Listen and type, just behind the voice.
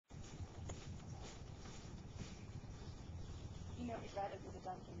know what that is with the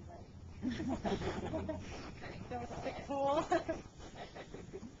dungeon, right? There was a big pool.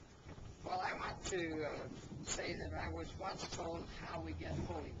 Well, I want to say that I was once told how we get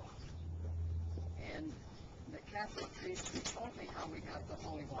holy water. And the Catholic priest who told me how we got the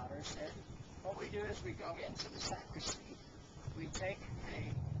holy water said, what we do is we go into the sacristy, we take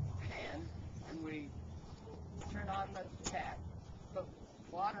a pan, and we turn on the tap, put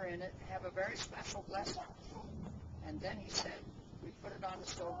water in it, have a very special blessing. And then he said, we put it on the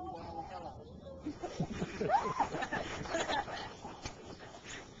stove and boil the hell out.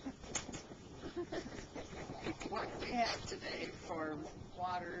 What we have today for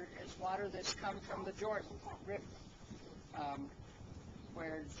water is water that's come from the Jordan River,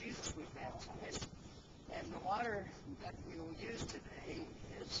 where Jesus was baptized. And the water that we will use today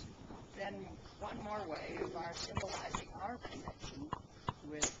is then one more way of our symbolizing our connection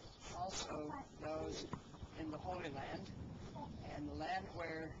with also those in the Holy Land, and the land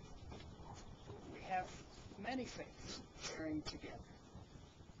where we have many faiths sharing together.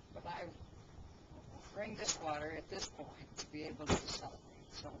 But I bring this water at this point to be able to celebrate.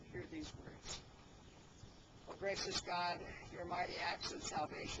 So hear these words. Oh, gracious God, your mighty acts of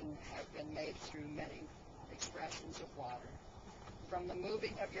salvation have been made through many expressions of water, from the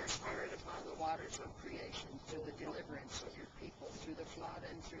moving of your Spirit upon the waters of creation to the deliverance of your people through the flood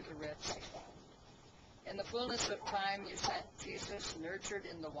and through the Red Sea. In the fullness of time, you sent Jesus, nurtured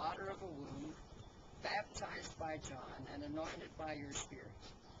in the water of a womb, baptized by John, and anointed by your Spirit.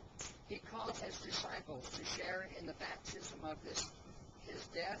 He called his disciples to share in the baptism of his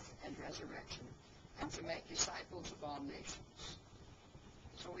death and resurrection, and to make disciples of all nations.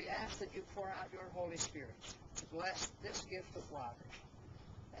 So we ask that you pour out your Holy Spirit to bless this gift of water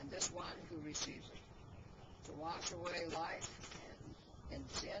and this one who receives it, to wash away life and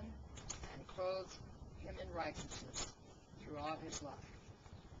sin and clothe him in righteousness through all his life.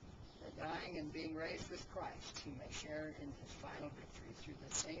 That dying and being raised with Christ, he may share in his final victory through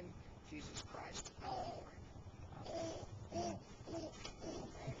the same Jesus Christ our Lord.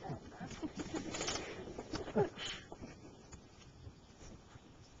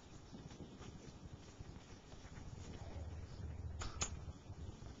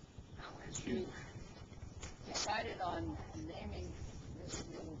 Now, as you decided on naming this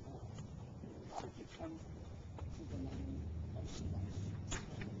little boy, how did you come to the name of Sebastian?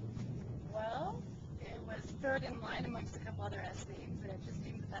 Well, it was third in line amongst a couple other S names, and it just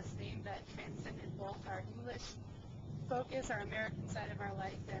seemed the best name that transcended both our English focus, our American side of our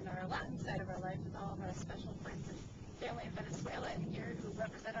life, and our Latin side of our life, with all of our special friends and family in Venezuela and here who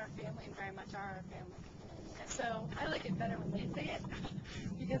represent our family and very much are our family. And so I like it better when they say it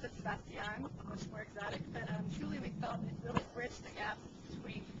because it's Sebastian, much more exotic, but truly we felt it really bridged the gap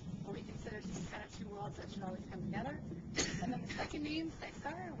between what we consider just kind of two worlds that should always come together. And then the second name,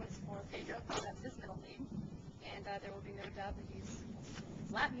 Caesar, was for Pedro, because that's his middle name. And there will be no doubt that he's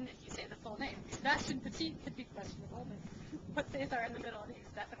Latin if you say the full name. Sebastian Petit could be questionable, but put Caesar in the middle, and he's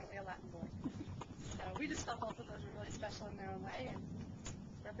definitely a Latin boy. So we just felt both of those were really special in their own way and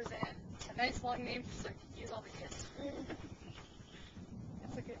represent a nice long name just to confuse all the kids.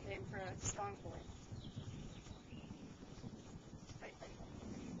 It's a good name for a strong boy.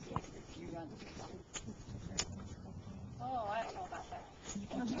 You run. Oh, I don't know about that.